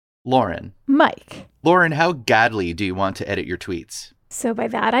Lauren. Mike. Lauren, how gadly do you want to edit your tweets? So by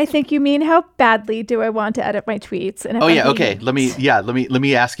that, I think you mean how badly do I want to edit my tweets? And okay. Let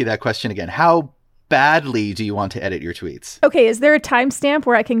me ask you that question again. How badly do you want to edit your tweets? Okay, is there a timestamp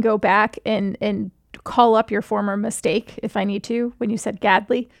where I can go back and call up your former mistake if I need to when you said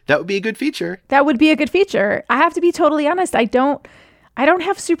gadly? That would be a good feature. That would be a good feature. I have to be totally honest. I don't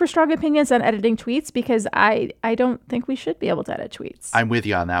have super strong opinions on editing tweets because I don't think we should be able to edit tweets. I'm with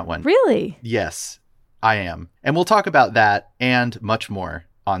you on that one. Really? Yes, I am. And we'll talk about that and much more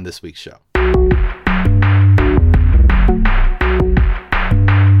on this week's show.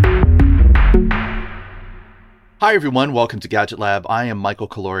 Hi, everyone. Welcome to Gadget Lab. I am Michael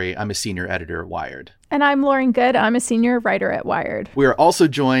Calore. I'm a senior editor at Wired. And I'm Lauren Good. I'm a senior writer at Wired. We are also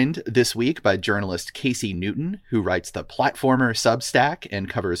joined this week by journalist Casey Newton, who writes the Platformer Substack and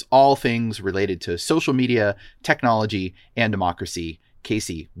covers all things related to social media, technology, and democracy.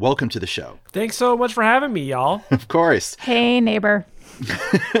 Casey, welcome to the show. Thanks so much for having me, y'all. Of course. Hey, neighbor.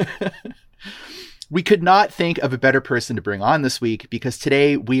 We could not think of a better person to bring on this week because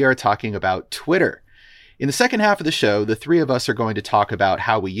today we are talking about Twitter. In the second half of the show, the three of us are going to talk about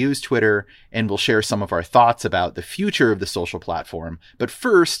how we use Twitter, and we'll share some of our thoughts about the future of the social platform. But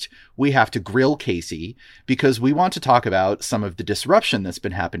first, we have to grill Casey because we want to talk about some of the disruption that's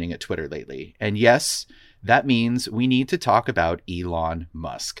been happening at Twitter lately. And yes, that means we need to talk about Elon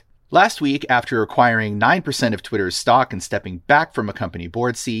Musk. Last week, after acquiring 9% of Twitter's stock and stepping back from a company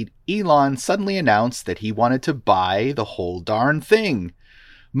board seat, Elon suddenly announced that he wanted to buy the whole darn thing.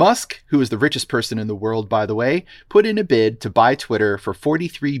 Musk, who is the richest person in the world, by the way, put in a bid to buy Twitter for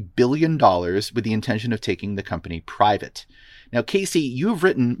 $43 billion with the intention of taking the company private. Now, Casey, you've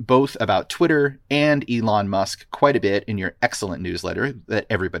written both about Twitter and Elon Musk quite a bit in your excellent newsletter that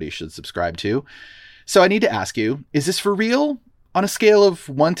everybody should subscribe to. So I need to ask you, is this for real? On a scale of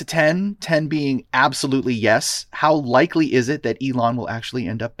 1 to 10, 10 being absolutely yes, how likely is it that Elon will actually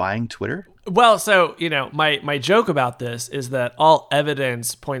end up buying Twitter? Well, so, my joke about this is that all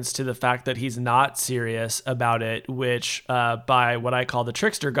evidence points to the fact that he's not serious about it, which by what I call the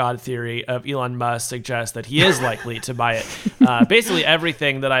trickster god theory of Elon Musk suggests that he is likely to buy it. Basically,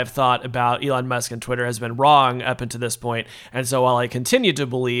 everything that I've thought about Elon Musk and Twitter has been wrong up until this point. And so while I continue to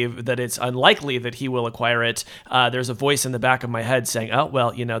believe that it's unlikely that he will acquire it, there's a voice in the back of my head saying, oh,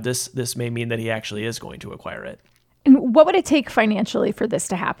 well, this may mean that he actually is going to acquire it. And what would it take financially for this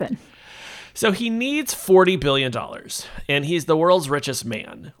to happen? So he needs $40 billion, and he's the world's richest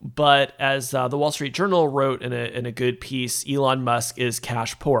man. But as the Wall Street Journal wrote in a good piece, Elon Musk is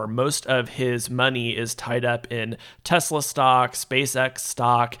cash poor. Most of his money is tied up in Tesla stock, SpaceX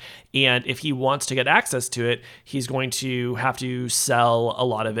stock, and if he wants to get access to it, he's going to have to sell a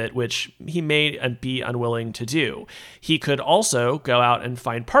lot of it, which he may be unwilling to do. He could also go out and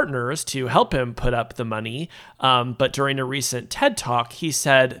find partners to help him put up the money. But during a recent TED Talk, he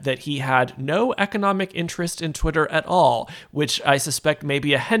said that he had no economic interest in Twitter at all, which I suspect may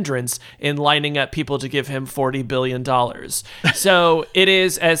be a hindrance in lining up people to give him $40 billion. So it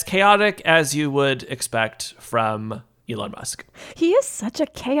is as chaotic as you would expect from Elon Musk. He is such a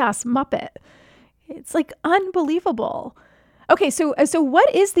chaos muppet. It's like unbelievable. Okay, so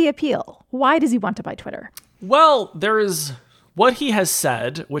what is the appeal? Why does he want to buy Twitter? Well, there is what he has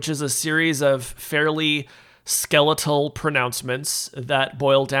said, which is a series of fairly skeletal pronouncements that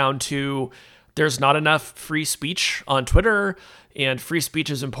boil down to there's not enough free speech on Twitter, and free speech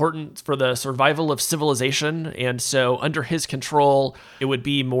is important for the survival of civilization. And so under his control, it would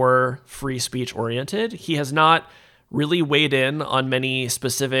be more free speech oriented. He has not really weighed in on many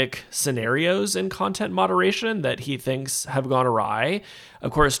specific scenarios in content moderation that he thinks have gone awry.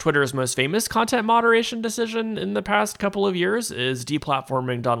 Of course, Twitter's most famous content moderation decision in the past couple of years is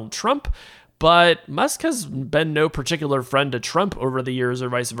deplatforming Donald Trump. But Musk has been no particular friend to Trump over the years or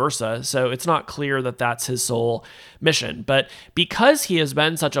vice versa, so it's not clear that that's his sole mission. But because he has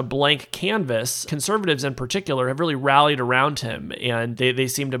been such a blank canvas, conservatives in particular have really rallied around him, and they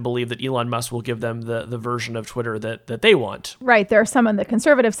seem to believe that Elon Musk will give them the version of Twitter that they want. Right. There are some on the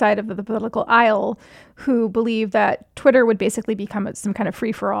conservative side of the political aisle who believe that Twitter would basically become some kind of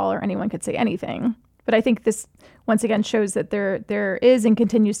free-for-all or anyone could say anything. But I think this, once again, shows that there is and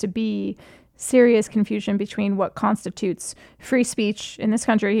continues to be serious confusion between what constitutes free speech in this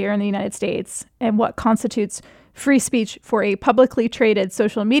country here in the United States and what constitutes free speech for a publicly traded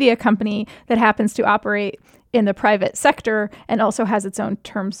social media company that happens to operate in the private sector and also has its own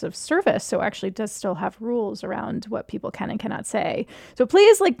terms of service. So actually does still have rules around what people can and cannot say. So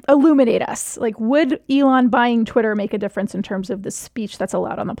please illuminate us. Would Elon buying Twitter make a difference in terms of the speech that's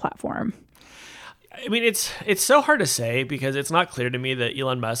allowed on the platform? I mean, it's so hard to say because it's not clear to me that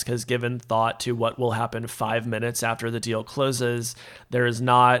Elon Musk has given thought to what will happen 5 minutes after the deal closes. There is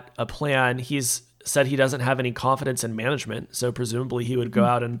not a plan. He's said he doesn't have any confidence in management, so presumably he would go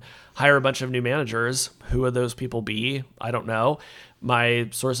out and hire a bunch of new managers. Who would those people be? I don't know. My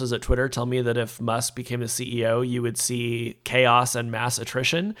sources at Twitter tell me that if Musk became the CEO, you would see chaos and mass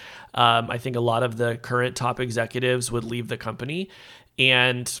attrition. I think a lot of the current top executives would leave the company,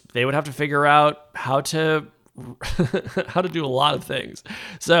 and they would have to figure out how to do a lot of things.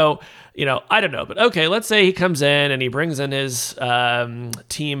 So, I don't know, but okay, let's say he comes in and he brings in his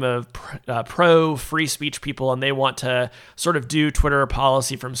team of pro free speech people and they want to sort of do Twitter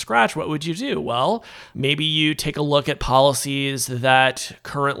policy from scratch. What would you do? Well, maybe you take a look at policies that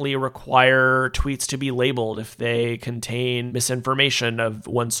currently require tweets to be labeled if they contain misinformation of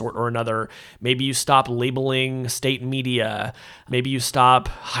one sort or another. Maybe you stop labeling state media. Maybe you stop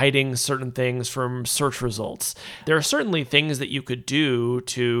hiding certain things from search results. There are certainly things that you could do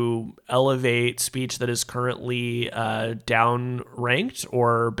to elevate speech that is currently downranked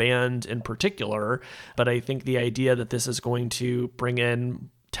or banned in particular. But I think the idea that this is going to bring in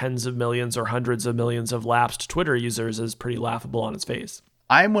tens of millions or hundreds of millions of lapsed Twitter users is pretty laughable on its face.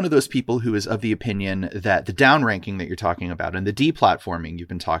 I'm one of those people who is of the opinion that the downranking that you're talking about and the deplatforming you've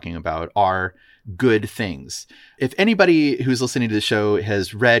been talking about are good things. If anybody who's listening to the show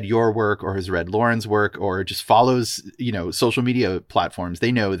has read your work or has read Lauren's work or just follows, social media platforms,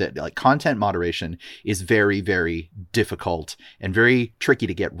 they know that like content moderation is very, very difficult and very tricky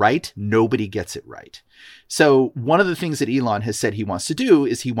to get right. Nobody gets it right. So one of the things that Elon has said he wants to do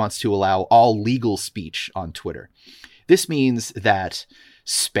is he wants to allow all legal speech on Twitter. This means that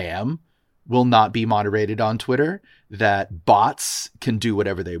spam will not be moderated on Twitter, that bots can do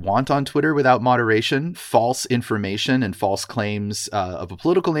whatever they want on Twitter without moderation. False information and false claims of a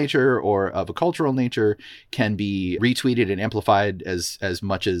political nature or of a cultural nature can be retweeted and amplified as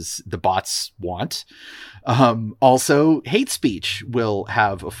much as the bots want. Also, hate speech will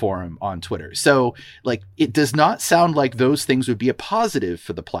have a forum on Twitter. So, it does not sound like those things would be a positive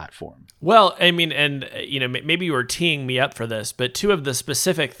for the platform. Well, I mean, and, maybe you were teeing me up for this, but two of the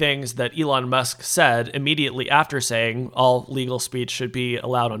specific things that Elon Musk said immediately after saying all legal speech should be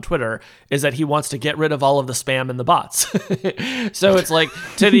allowed on Twitter is that he wants to get rid of all of the spam and the bots. So it's like,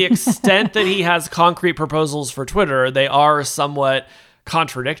 to the extent that he has concrete proposals for Twitter, they are somewhat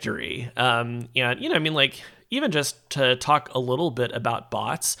contradictory. Even just to talk a little bit about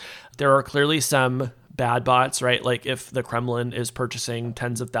bots, there are clearly some bad bots, right? Like if the Kremlin is purchasing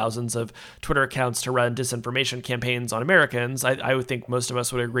tens of thousands of Twitter accounts to run disinformation campaigns on Americans, I would think most of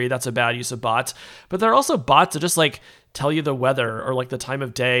us would agree that's a bad use of bots. But there are also bots that just tell you the weather or the time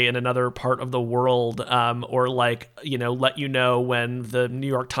of day in another part of the world, or let you know when the New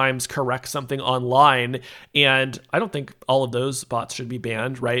York Times corrects something online. And I don't think all of those bots should be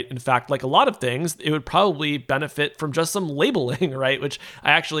banned, right? In fact, a lot of things, it would probably benefit from just some labeling, right? Which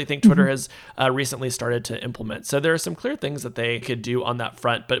I actually think Twitter has recently started to implement. So there are some clear things that they could do on that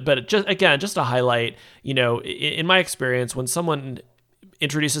front. But just to highlight, in my experience, when someone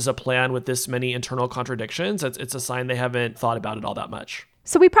introduces a plan with this many internal contradictions, it's a sign they haven't thought about it all that much.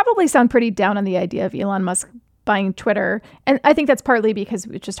 So we probably sound pretty down on the idea of Elon Musk buying Twitter. And I think that's partly because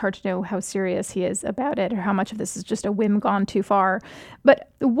it's just hard to know how serious he is about it or how much of this is just a whim gone too far.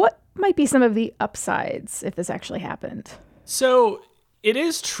 But what might be some of the upsides if this actually happened? So it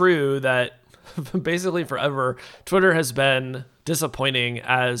is true that basically forever, Twitter has been disappointing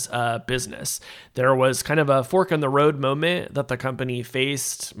as a business. There was kind of a fork in the road moment that the company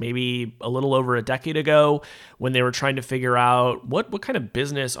faced maybe a little over a decade ago when they were trying to figure out what kind of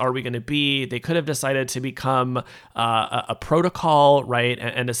business are we going to be. They could have decided to become a protocol, right,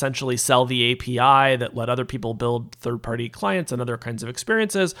 and essentially sell the API that let other people build third-party clients and other kinds of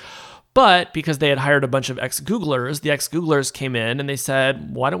experiences. But because they had hired a bunch of ex-Googlers, the ex-Googlers came in and they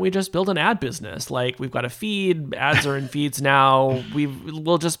said, why don't we just build an ad business? We've got a feed, ads are in feeds now,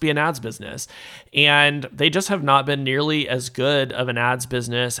 we'll just be an ads business. And they just have not been nearly as good of an ads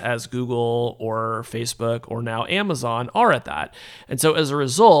business as Google or Facebook or now Amazon are at that. And so as a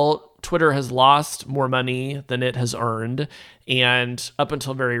result, Twitter has lost more money than it has earned. And up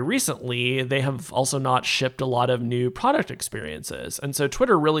until very recently, they have also not shipped a lot of new product experiences. And so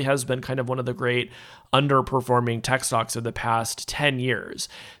Twitter really has been kind of one of the great underperforming tech stocks of the past 10 years.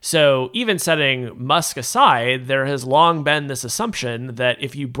 So even setting Musk aside, there has long been this assumption that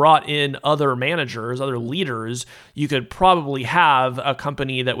if you brought in other managers, other leaders, you could probably have a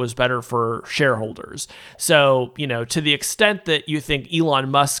company that was better for shareholders. So, to the extent that you think Elon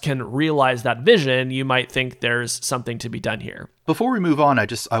Musk can realize that vision, you might think there's something to be done here. Before we move on,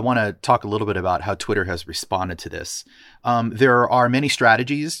 I want to talk a little bit about how Twitter has responded to this. There are many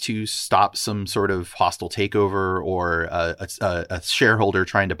strategies to stop some sort of hostile takeover or a shareholder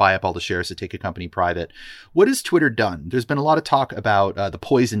trying to buy up all the shares to take a company private. What has Twitter done? There's been a lot of talk about the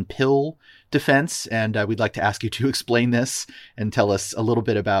poison pill defense, and we'd like to ask you to explain this and tell us a little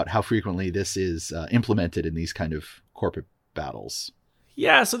bit about how frequently this is implemented in these kind of corporate battles.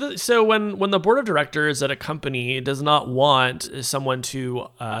 Yeah, so when the board of directors at a company does not want someone to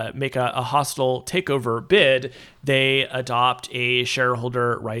make a hostile takeover bid, they adopt a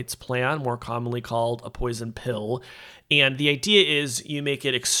shareholder rights plan, more commonly called a poison pill. And the idea is you make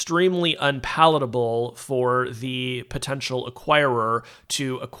it extremely unpalatable for the potential acquirer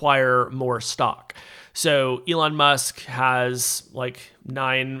to acquire more stock. So Elon Musk has like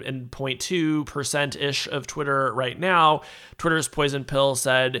 9.2% of Twitter right now. Twitter's poison pill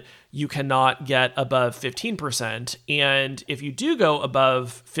said you cannot get above 15%. And if you do go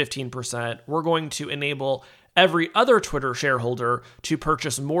above 15%, we're going to enable every other Twitter shareholder to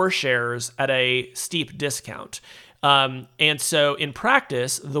purchase more shares at a steep discount. And so in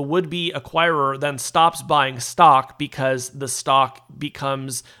practice, the would-be acquirer then stops buying stock because the stock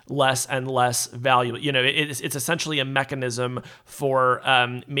becomes less and less valuable. It's essentially a mechanism for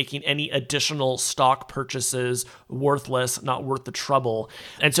making any additional stock purchases worthless, not worth the trouble.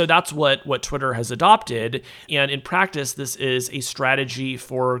 And so that's what Twitter has adopted. And in practice, this is a strategy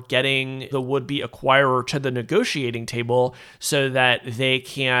for getting the would-be acquirer to the negotiating table so that they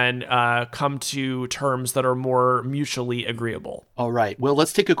can come to terms that are more mutually agreeable. All right. Well,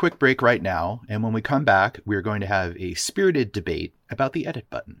 let's take a quick break right now. And when we come back, we're going to have a spirited debate about the edit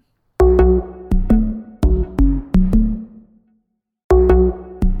button.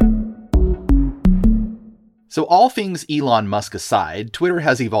 So all things Elon Musk aside, Twitter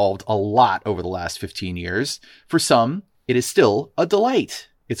has evolved a lot over the last 15 years. For some, it is still a delight.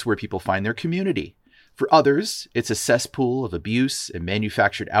 It's where people find their community. For others, it's a cesspool of abuse and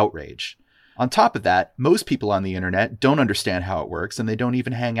manufactured outrage. On top of that, most people on the internet don't understand how it works and they don't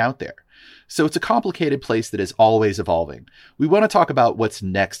even hang out there. So it's a complicated place that is always evolving. We want to talk about what's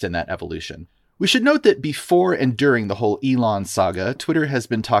next in that evolution. We should note that before and during the whole Elon saga, Twitter has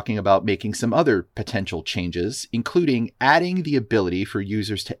been talking about making some other potential changes, including adding the ability for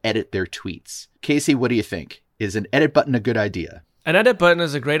users to edit their tweets. Casey, what do you think? Is an edit button a good idea? An edit button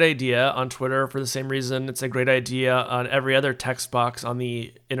is a great idea on Twitter for the same reason it's a great idea on every other text box on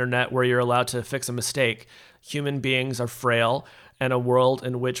the internet where you're allowed to fix a mistake. Human beings are frail, and a world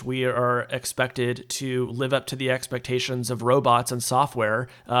in which we are expected to live up to the expectations of robots and software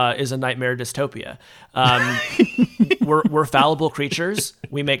is a nightmare dystopia. We're fallible creatures.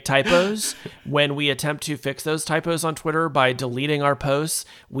 We make typos. When we attempt to fix those typos on Twitter by deleting our posts,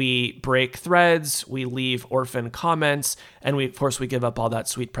 we break threads, we leave orphan comments, and we give up all that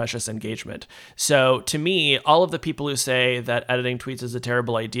sweet, precious engagement. So to me, all of the people who say that editing tweets is a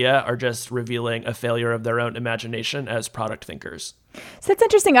terrible idea are just revealing a failure of their own imagination as product thinkers. So that's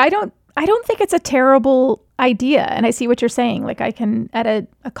interesting. I don't think it's a terrible idea. And I see what you're saying. Like, I can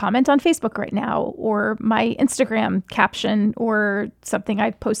edit a comment on Facebook right now, or my Instagram caption, or something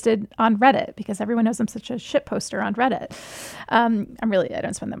I posted on Reddit, because everyone knows I'm such a shit poster on Reddit. I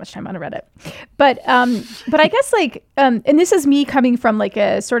don't spend that much time on Reddit. But I guess and this is me coming from like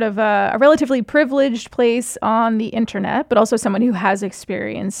a sort of a relatively privileged place on the internet, but also someone who has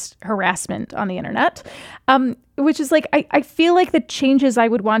experienced harassment on the internet. Which is like, I feel like the changes I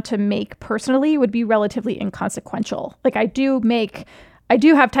would want to make personally would be relatively inconsequential. Like, I do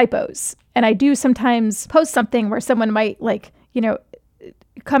have typos, and I do sometimes post something where someone might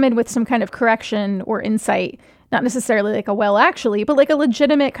come in with some kind of correction or insight, not necessarily like a well actually, but like a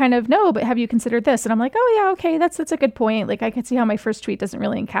legitimate kind of, no, but have you considered this? And I'm like, oh yeah, okay, that's a good point. Like, I can see how my first tweet doesn't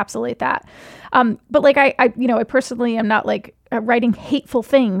really encapsulate that. But like, I personally am not like writing hateful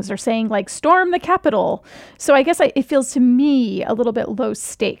things or saying like storm the Capitol. So I guess it feels to me a little bit low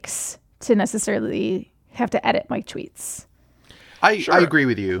stakes to necessarily have to edit my tweets. I agree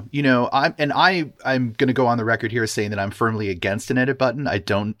with you. I'm going to go on the record here saying that I'm firmly against an edit button.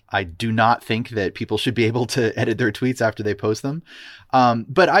 I do not think that people should be able to edit their tweets after they post them.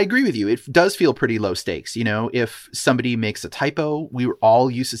 But I agree with you. It does feel pretty low stakes. If somebody makes a typo, we were all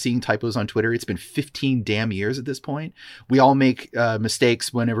used to seeing typos on Twitter. It's been 15 damn years at this point. We all make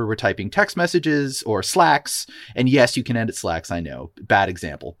mistakes whenever we're typing text messages or Slacks. And yes, you can edit Slacks. I know, bad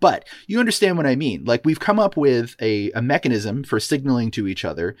example, but you understand what I mean. Like, we've come up with a mechanism for signaling to each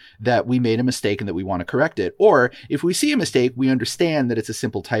other that we made a mistake and that we want to correct it. Or if we see a mistake, we understand that it's a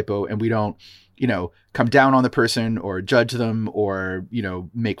simple typo and we don't, come down on the person or judge them or,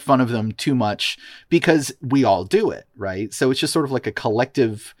 make fun of them too much because we all do it, right? So it's just sort of like a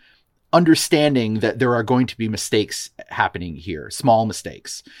collective understanding that there are going to be mistakes happening here, small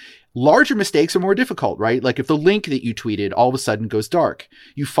mistakes. Larger mistakes are more difficult, right? Like if the link that you tweeted all of a sudden goes dark,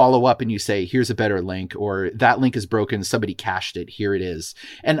 you follow up and you say, here's a better link, or that link is broken, somebody cached it, here it is.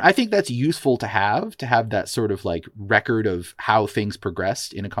 And I think that's useful to have that sort of like record of how things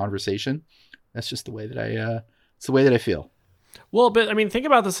progressed in a conversation. That's just the way that it's the way that I feel. Well, but I mean, think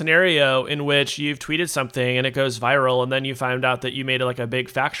about the scenario in which you've tweeted something and it goes viral, and then you find out that you made like a big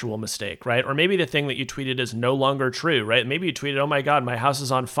factual mistake, right? Or maybe the thing that you tweeted is no longer true, right? Maybe you tweeted, oh my God, my house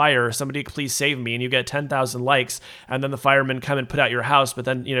is on fire. Somebody please save me. And you get 10,000 likes, and then the firemen come and put out your house. But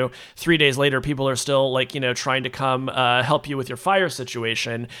then, 3 days later, people are still like, trying to come help you with your fire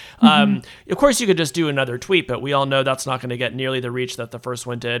situation. Of course, you could just do another tweet, but we all know that's not going to get nearly the reach that the first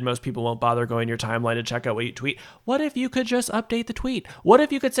one did. Most people won't bother going your timeline to check out what you tweet. What if you could just update the tweet? What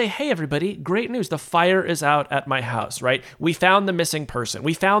if you could say, hey, everybody, great news. The fire is out at my house, right? We found the missing person.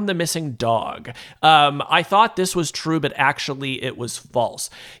 We found the missing dog. I thought this was true, but actually it was false.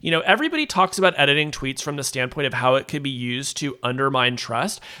 Everybody talks about editing tweets from the standpoint of how it could be used to undermine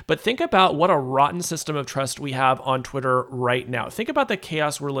trust, but think about what a rotten system of trust we have on Twitter right now. Think about the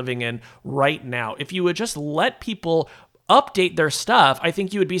chaos we're living in right now. If you would just let people update their stuff, I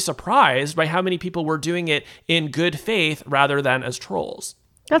think you would be surprised by how many people were doing it in good faith rather than as trolls.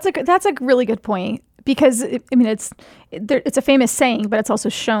 That's a really good point, because it's a famous saying, but it's also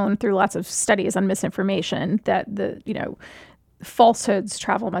shown through lots of studies on misinformation that falsehoods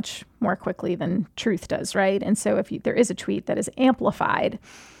travel much more quickly than truth does, right? And so if there is a tweet that is amplified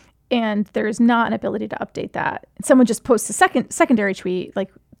and there is not an ability to update that, someone just posts a secondary tweet,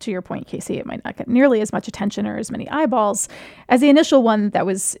 like to your point, Casey, it might not get nearly as much attention or as many eyeballs as the initial one that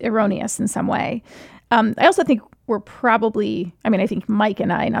was erroneous in some way. I also think we're probably, I think Mike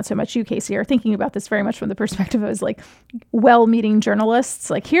and I, not so much you, Casey, are thinking about this very much from the perspective of like well-meaning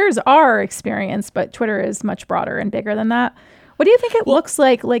journalists. Like, here's our experience, but Twitter is much broader and bigger than that. What do you think it looks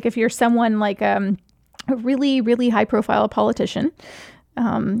like if you're someone like a really, really high-profile politician,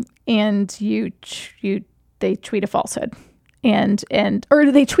 and they tweet a falsehood?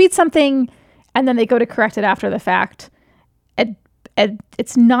 Or they tweet something and then they go to correct it after the fact. And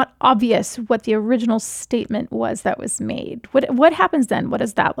it's not obvious what the original statement was that was made. What happens then? What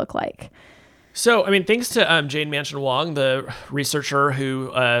does that look like? So, thanks to Jane Manchun Wong, the researcher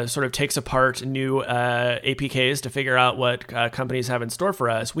who sort of takes apart new APKs to figure out what companies have in store for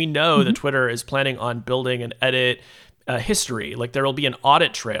us, we know that Twitter is planning on building an edit history. Like, there will be an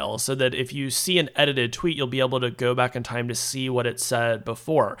audit trail so that if you see an edited tweet, you'll be able to go back in time to see what it said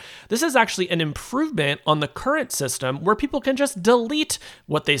before. This is actually an improvement on the current system where people can just delete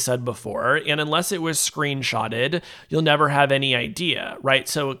what they said before. And unless it was screenshotted, you'll never have any idea, right?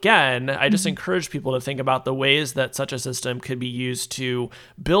 So again, I just encourage people to think about the ways that such a system could be used to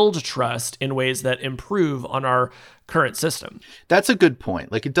build trust in ways that improve on our current system. That's a good point.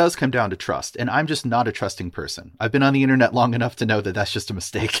 Like, it does come down to trust, and I'm just not a trusting person. I've been on the internet long enough to know that that's just a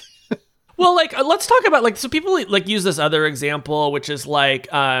mistake. Well, let's talk about so people use this other example, which is you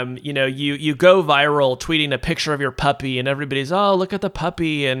go viral tweeting a picture of your puppy and everybody's, oh, look at the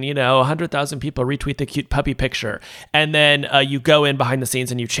puppy. And, 100,000 people retweet the cute puppy picture. And then you go in behind the scenes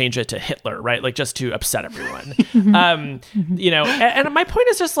and you change it to Hitler, right? Like, just to upset everyone. And my point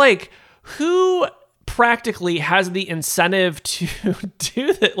is just who practically has the incentive to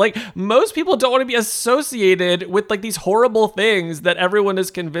do that? Like, most people don't want to be associated with these horrible things that everyone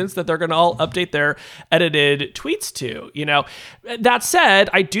is convinced that they're going to all update their edited tweets to. That said,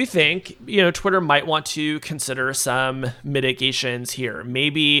 I do think Twitter might want to consider some mitigations here.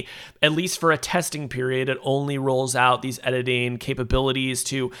 Maybe at least for a testing period, it only rolls out these editing capabilities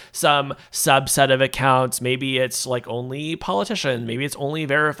to some subset of accounts. Maybe it's only politicians, maybe it's only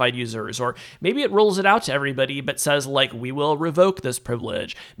verified users, or maybe it rolls it out to everybody but says we will revoke this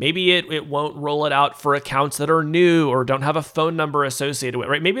privilege. Maybe it won't roll it out for accounts that are new or don't have a phone number associated with it,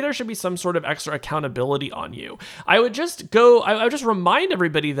 right? Maybe there should be some sort of extra accountability on you. I would just remind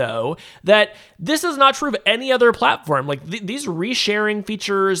everybody though that this is not true of any other platform. These resharing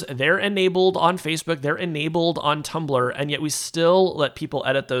features, they're enabled on Facebook, they're enabled on Tumblr, and yet we still let people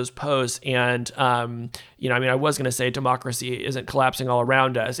edit those posts. And I was going to say democracy isn't collapsing all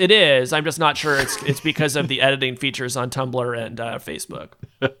around us. It is. I'm just not sure it's because of the editing features on Tumblr and Facebook.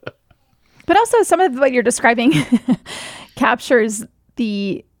 But also some of what you're describing captures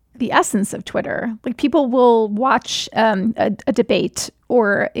the the essence of Twitter. Like people will watch a debate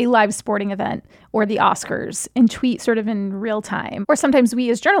or a live sporting event or the Oscars and tweet sort of in real time. Or sometimes we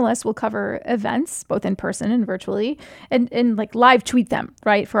as journalists will cover events, both in person and virtually, and like live tweet them,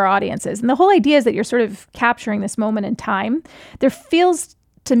 right, for our audiences. And the whole idea is that you're sort of capturing this moment in time. There feels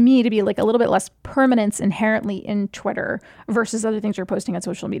to me to be like a little bit less permanence inherently in Twitter versus other things you're posting on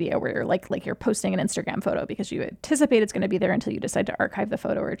social media where you're like you're posting an Instagram photo because you anticipate it's going to be there until you decide to archive the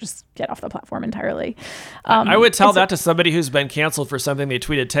photo or just get off the platform entirely. I would tell that to somebody who's been canceled for something they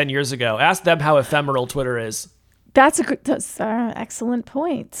tweeted 10 years ago. Ask them how ephemeral Twitter is. That's an excellent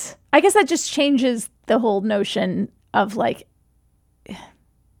point. I guess that just changes the whole notion of like,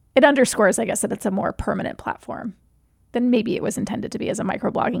 it underscores, I guess, that it's a more permanent platform than maybe it was intended to be as a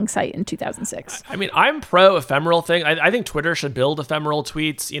microblogging site in 2006. I mean, I'm pro ephemeral thing. I think Twitter should build ephemeral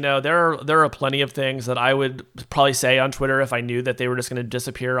tweets. You know, there are plenty of things that I would probably say on Twitter if I knew that they were just going to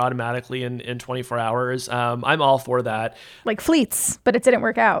disappear automatically in 24 hours. I'm all for that. Like Fleets, but it didn't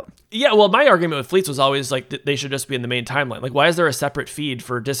work out. Yeah, well, my argument with Fleets was always like they should just be in the main timeline. Like, why is there a separate feed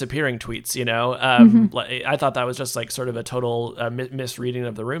for disappearing tweets? You know, I thought that was just like sort of a total misreading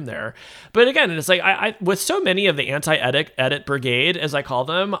of the room there. But again, it's like I with so many of the anti-edit brigade, as I call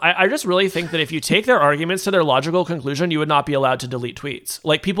them, I just really think that if you take their arguments to their logical conclusion, you would not be allowed to delete tweets.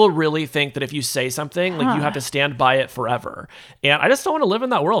 Like people really think that if you say something, like you have to stand by it forever. And I just don't want to live in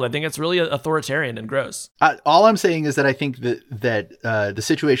that world. I think it's really authoritarian and gross. All I'm saying is that I think that the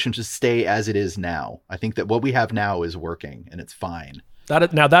situation should stay as it is now. I think that what we have now is working and it's fine.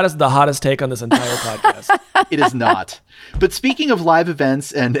 That is the hottest take on this entire podcast. It is not. But speaking of live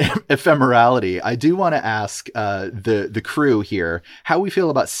events and ephemerality, I do want to ask the crew here how we feel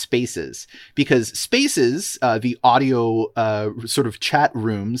about Spaces. Because Spaces, the audio sort of chat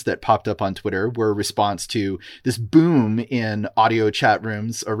rooms that popped up on Twitter, were a response to this boom in audio chat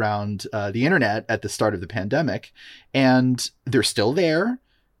rooms around the internet at the start of the pandemic. And they're still there.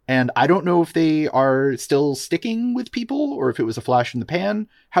 And I don't know if they are still sticking with people or if it was a flash in the pan.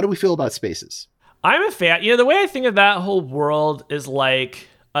 How do we feel about Spaces? I'm a fan. You know, the way I think of that whole world is like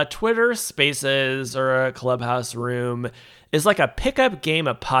a Twitter Spaces or a Clubhouse room is like a pickup game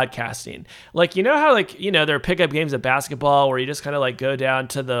of podcasting. Like, you know how like, you know, there are pickup games of basketball where you just kind of like go down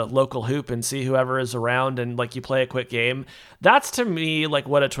to the local hoop and see whoever is around and like you play a quick game. That's to me like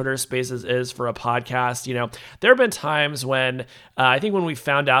what a Twitter Spaces is for a podcast. You know, there have been times when I think when we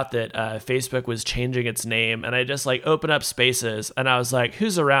found out that Facebook was changing its name and I just like opened up Spaces and I was like,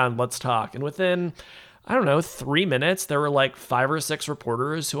 who's around? Let's talk. And within, I don't know, 3 minutes, there were like 5 or 6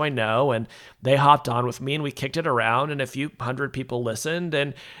 reporters who I know, and they hopped on with me and we kicked it around and a few hundred people listened,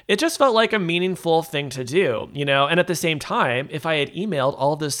 and it just felt like a meaningful thing to do, you know? And at the same time, if I had emailed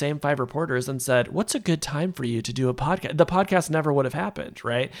all of those same 5 reporters and said, what's a good time for you to do a podcast? The podcast never would have happened,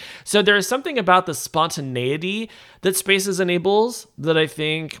 right? So there is something about the spontaneity that Spaces enables that I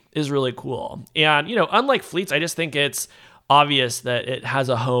think is really cool. And, you know, unlike Fleets, I just think it's obvious that it has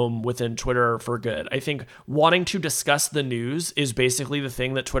a home within Twitter for good. I think wanting to discuss the news is basically the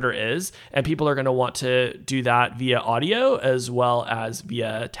thing that Twitter is, and people are going to want to do that via audio as well as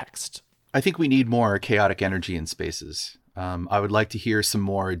via text. I think we need more chaotic energy in Spaces. I would like to hear some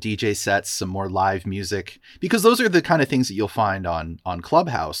more DJ sets, some more live music, because those are the kind of things that you'll find on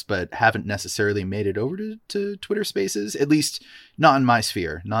Clubhouse, but haven't necessarily made it over to Twitter Spaces, at least not in my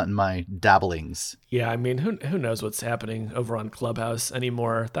sphere, not in my dabblings. Yeah, I mean, who knows what's happening over on Clubhouse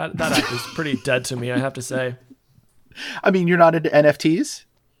anymore? That act is pretty dead to me, I have to say. I mean, you're not into NFTs?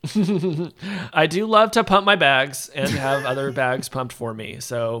 I do love to pump my bags and have other bags pumped for me.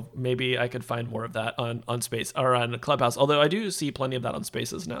 So maybe I could find more of that on Space or on Clubhouse. Although I do see plenty of that on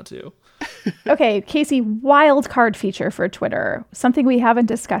Spaces now too. Okay, Casey, wild card feature for Twitter. Something we haven't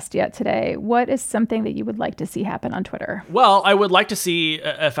discussed yet today. What is something that you would like to see happen on Twitter? Well, I would like to see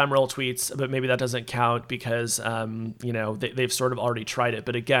ephemeral tweets, but maybe that doesn't count because, you know, they've sort of already tried it.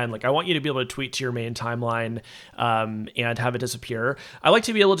 But again, like I want you to be able to tweet to your main timeline and have it disappear. I like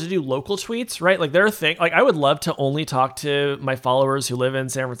to be able to do local tweets, right? Like there are things, like I would love to only talk to my followers who live in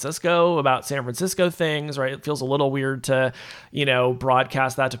San Francisco about San Francisco things, right? It feels a little weird to, you know,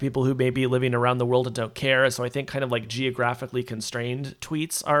 broadcast that to people who may be living around the world and don't care. So I think kind of like geographically constrained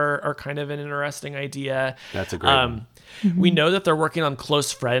tweets are kind of an interesting idea. That's a great one. We know that they're working on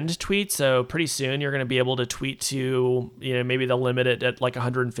close friend tweets. So pretty soon you're going to be able to tweet to, you know, maybe they'll limit it at like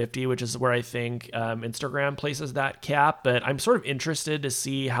 150, which is where I think Instagram places that cap. But I'm sort of interested to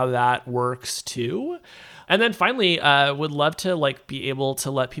see how that works too. And then finally, would love to like be able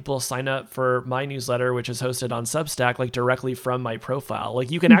to let people sign up for my newsletter, which is hosted on Substack, like directly from my profile.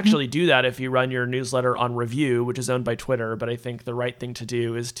 Like you can actually do that if you run your newsletter on Review, which is owned by Twitter. But I think the right thing to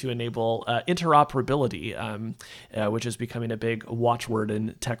do is to enable interoperability, which is becoming a big watchword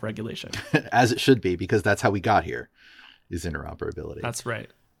in tech regulation. As it should be, because that's how we got here, is interoperability. That's right.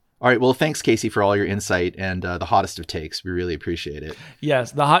 All right. Well, thanks, Casey, for all your insight and the hottest of takes. We really appreciate it.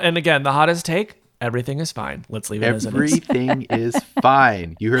 Yes. The hottest take, everything is fine. Let's leave it as it is. Everything is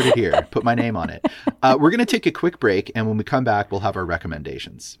fine. You heard it here. Put my name on it. We're going to take a quick break, and when we come back, we'll have our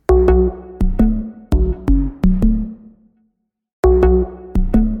recommendations.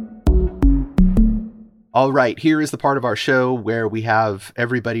 All right, here is the part of our show where we have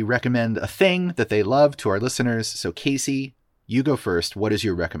everybody recommend a thing that they love to our listeners. So, Casey, you go first. What is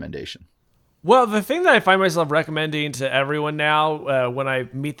your recommendation? Well, the thing that I find myself recommending to everyone now when I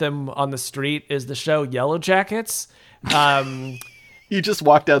meet them on the street is the show Yellow Jackets. You just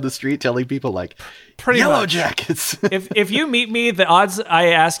walk down the street telling people like, pretty Yellow much. Jackets. If you meet me, the odds I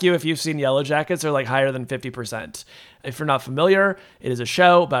ask you if you've seen Yellow Jackets are like higher than 50%. If you're not familiar, it is a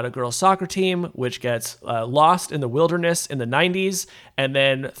show about a girls' soccer team which gets lost in the wilderness in the 90s. And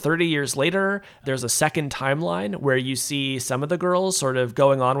then 30 years later, there's a second timeline where you see some of the girls sort of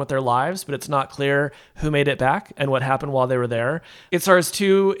going on with their lives, but it's not clear who made it back and what happened while they were there. It stars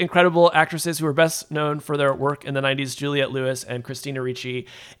two incredible actresses who are best known for their work in the 90s, Juliette Lewis and Christina Ricci.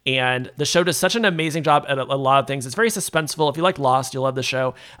 And the show does such an amazing job at a lot of things. It's very suspenseful. If you like Lost, you'll love the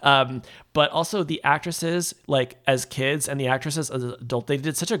show. But also the actresses, like as kids and the actresses as adults, they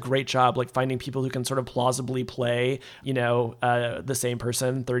did such a great job, like finding people who can sort of plausibly play, the same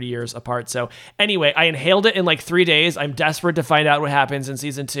person 30 years apart. So anyway, I inhaled it in like 3 days. I'm desperate to find out what happens in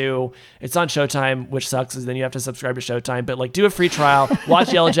season 2. It's on Showtime, which sucks, because then you have to subscribe to Showtime. But like, do a free trial,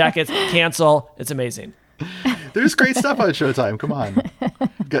 watch Yellow Jackets, cancel. It's amazing. There's great stuff on Showtime. Come on.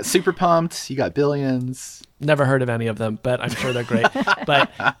 You got Super Pumped. You got Billions. Never heard of any of them, but I'm sure they're great.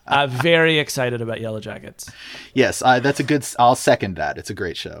 But very excited about Yellow Jackets. Yes, that's a good. I'll second that. It's a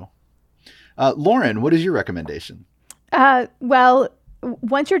great show. Lauren, what is your recommendation? Well,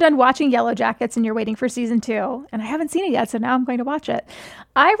 once you're done watching Yellow Jackets and you're waiting for season 2, and I haven't seen it yet, so now I'm going to watch it.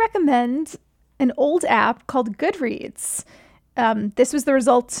 I recommend an old app called Goodreads. This was the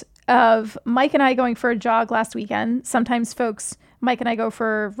result of Mike and I going for a jog last weekend. Sometimes Mike and I go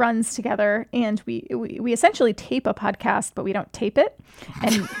for runs together, and we essentially tape a podcast, but we don't tape it.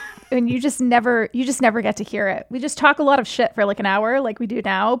 And you just never get to hear it. We just talk a lot of shit for like an hour like we do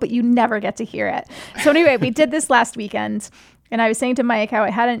now, but you never get to hear it. So anyway, we did this last weekend, and I was saying to Mike how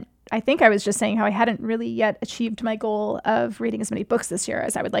I think I was just saying how I hadn't really yet achieved my goal of reading as many books this year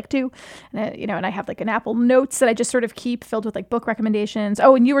as I would like to. And, and I have like an Apple Notes that I just sort of keep filled with like book recommendations.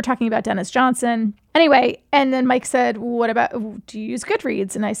 Oh, and you were talking about Dennis Johnson. Anyway, and then Mike said, do you use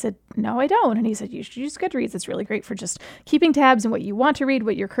Goodreads? And I said, no, I don't. And he said, you should use Goodreads. It's really great for just keeping tabs on what you want to read,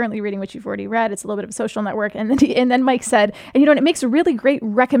 what you're currently reading, what you've already read. It's a little bit of a social network. And then Mike said, and it makes really great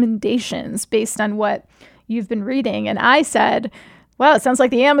recommendations based on what you've been reading. And I said, well, it sounds like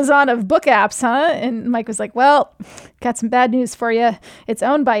the Amazon of book apps, huh? And Mike was like, well, got some bad news for you. It's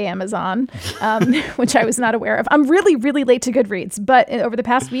owned by Amazon, which I was not aware of. I'm really, really late to Goodreads, but over the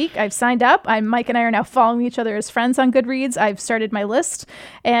past week, I've signed up. Mike and I are now following each other as friends on Goodreads. I've started my list,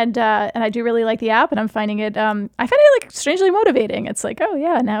 and I do really like the app, and I'm finding it, like strangely motivating. It's like, oh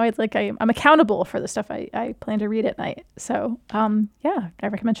yeah, now I'm accountable for the stuff I plan to read at night. So I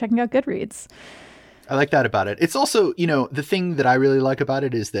recommend checking out Goodreads. I like that about it. It's also, the thing that I really like about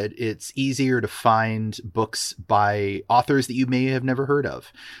it is that it's easier to find books by authors that you may have never heard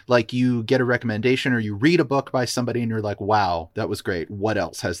of. Like you get a recommendation or you read a book by somebody and you're like, wow, that was great. What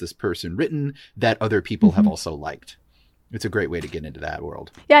else has this person written that other people have also liked? It's a great way to get into that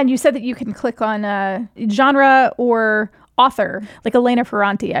world. Yeah. And you said that you can click on genre or author, like Elena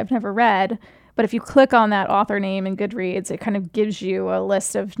Ferrante, I've never read. But if you click on that author name in Goodreads, it kind of gives you a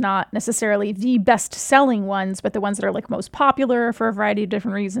list of not necessarily the best-selling ones, but the ones that are like most popular for a variety of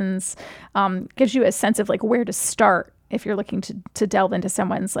different reasons. Gives you a sense of like where to start if you're looking to delve into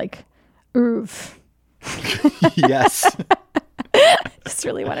someone's like oeuvre. Yes. Just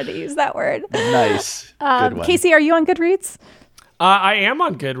really wanted to use that word. Nice. Good one. Casey, are you on Goodreads? I am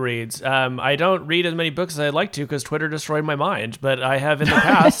on Goodreads. I don't read as many books as I'd like to because Twitter destroyed my mind, but I have in the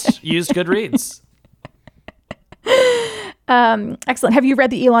past used Goodreads. Excellent. Have you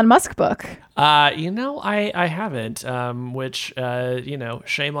read the Elon Musk book? I haven't, which,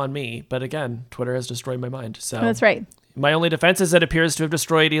 shame on me. But again, Twitter has destroyed my mind. So That's right. My only defense is it appears to have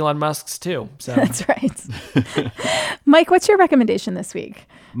destroyed Elon Musk's too. So That's right. Mike, what's your recommendation this week?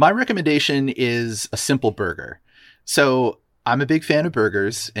 My recommendation is a simple burger. So I'm a big fan of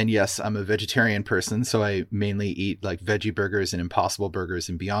burgers, and yes, I'm a vegetarian person, so I mainly eat like veggie burgers and Impossible Burgers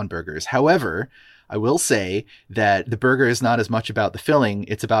and Beyond Burgers. However, I will say that the burger is not as much about the filling,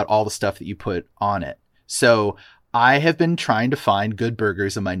 it's about all the stuff that you put on it. So I have been trying to find good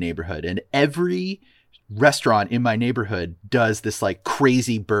burgers in my neighborhood, and every restaurant in my neighborhood does this like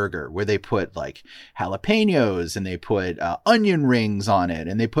crazy burger where they put like jalapenos and they put onion rings on it,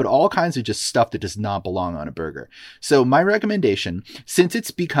 and they put all kinds of just stuff that does not belong on a burger. So my recommendation, since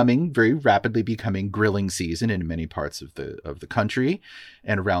it's very rapidly becoming grilling season in many parts of the country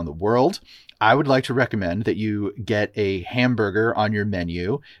and around the world, I would like to recommend that you get a hamburger on your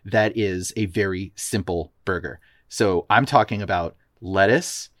menu that is a very simple burger. So I'm talking about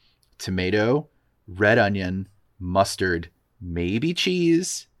lettuce, tomato, red onion, mustard, maybe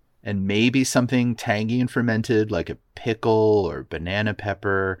cheese, and maybe something tangy and fermented like a pickle or banana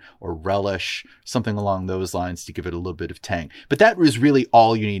pepper or relish, something along those lines to give it a little bit of tang. But that is really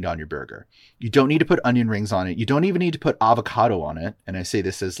all you need on your burger. You don't need to put onion rings on it. You don't even need to put avocado on it. And I say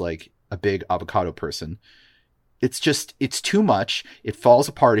this as like a big avocado person. It's too much. It falls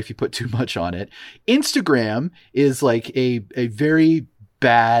apart if you put too much on it. Instagram is like a very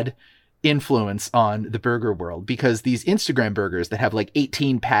bad influence on the burger world, because these Instagram burgers that have like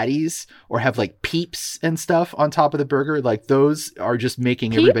 18 patties or have like peeps and stuff on top of the burger, like those are just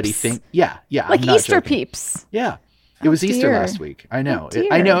making everybody think, yeah, like Easter joking. Peeps. Yeah. It was Easter last week. I know.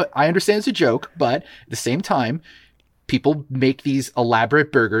 I understand it's a joke, but at the same time, people make these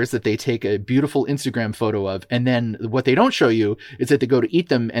elaborate burgers that they take a beautiful Instagram photo of, and then what they don't show you is that they go to eat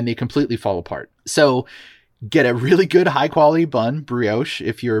them and they completely fall apart. So get a really good high quality bun, brioche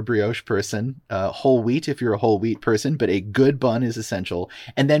if you're a brioche person, whole wheat if you're a whole wheat person, but a good bun is essential.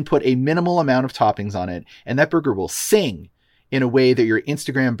 And then put a minimal amount of toppings on it, and that burger will sing in a way that your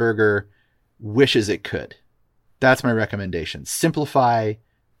Instagram burger wishes it could. That's my recommendation. Simplify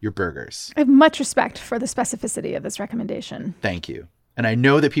your burgers. I have much respect for the specificity of this recommendation. Thank you. And I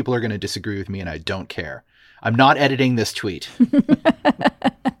know that people are going to disagree with me, and I don't care. I'm not editing this tweet.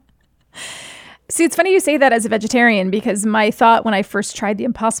 See, it's funny you say that as a vegetarian, because my thought when I first tried the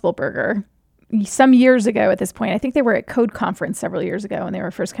Impossible Burger some years ago at this point, I think they were at Code Conference several years ago when they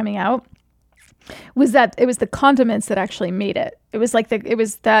were first coming out, was that it was the condiments that actually made it. It was like that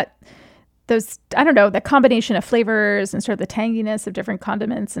combination of flavors and sort of the tanginess of different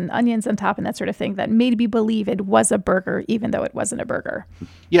condiments and onions on top and that sort of thing that made me believe it was a burger, even though it wasn't a burger.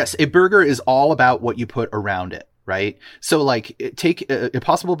 Yes, a burger is all about what you put around it. Right? So like take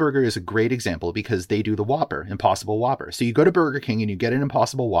Impossible Burger is a great example because they do the Whopper, Impossible Whopper. So you go to Burger King and you get an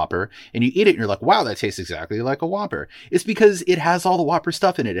Impossible Whopper and you eat it and you're like, wow, that tastes exactly like a Whopper. It's because it has all the Whopper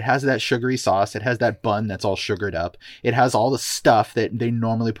stuff in it. It has that sugary sauce. It has that bun that's all sugared up. It has all the stuff that they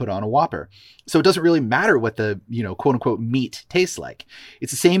normally put on a Whopper. So it doesn't really matter what the, quote unquote meat tastes like.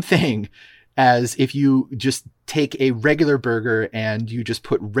 It's the same thing as if you just take a regular burger and you just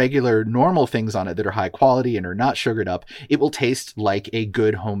put regular normal things on it that are high quality and are not sugared up, it will taste like a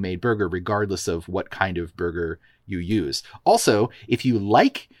good homemade burger, regardless of what kind of burger you use. Also, if you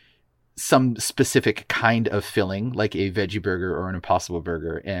like some specific kind of filling, like a veggie burger or an Impossible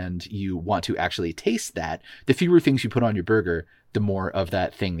Burger, and you want to actually taste that, the fewer things you put on your burger, the more of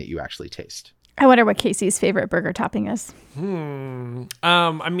that thing that you actually taste. I wonder what Casey's favorite burger topping is.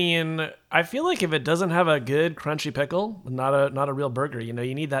 I mean, I feel like if it doesn't have a good crunchy pickle, not a real burger. You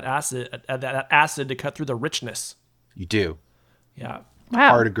need that acid to cut through the richness. You do. Yeah. Wow.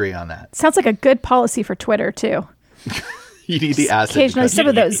 Hard agree on that. Sounds like a good policy for Twitter too. You need the acid. Occasionally, some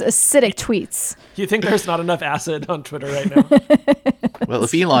of those acidic tweets. You think there's not enough acid on Twitter right now? Well,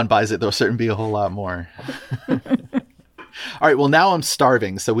 if Elon buys it, there'll certainly be a whole lot more. All right, well, now I'm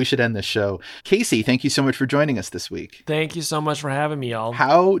starving, so we should end this show. Casey, thank you so much for joining us this week. Thank you so much for having me, y'all.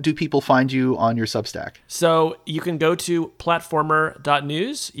 How do people find you on your Substack? So you can go to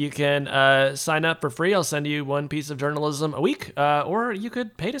platformer.news. You can sign up for free. I'll send you one piece of journalism a week, or you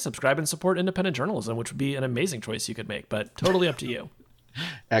could pay to subscribe and support independent journalism, which would be an amazing choice you could make, but totally up to you.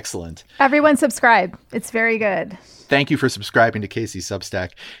 Excellent. Everyone subscribe. It's very good. Thank you for subscribing to Casey's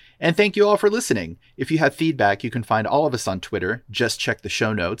Substack. And thank you all for listening. If you have feedback, you can find all of us on Twitter. Just check the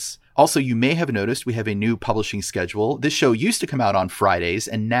show notes. Also, you may have noticed we have a new publishing schedule. This show used to come out on Fridays,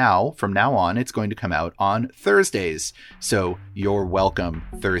 and now, from now on, it's going to come out on Thursdays. So you're welcome,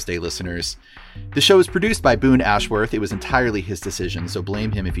 Thursday listeners. The show is produced by Boone Ashworth. It was entirely his decision, so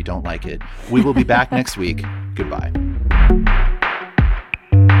blame him if you don't like it. We will be back next week. Goodbye.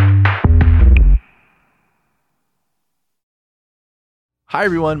 Hi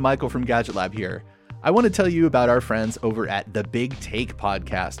everyone, Michael from Gadget Lab here. I want to tell you about our friends over at the Big Take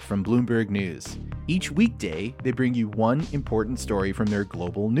podcast from Bloomberg News. Each weekday, they bring you one important story from their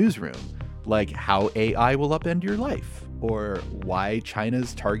global newsroom, like how AI will upend your life, or why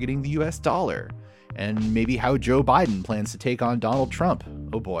China's targeting the US dollar, and maybe how Joe Biden plans to take on Donald Trump.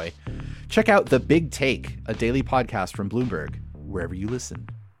 Oh boy. Check out The Big Take, a daily podcast from Bloomberg, wherever you listen.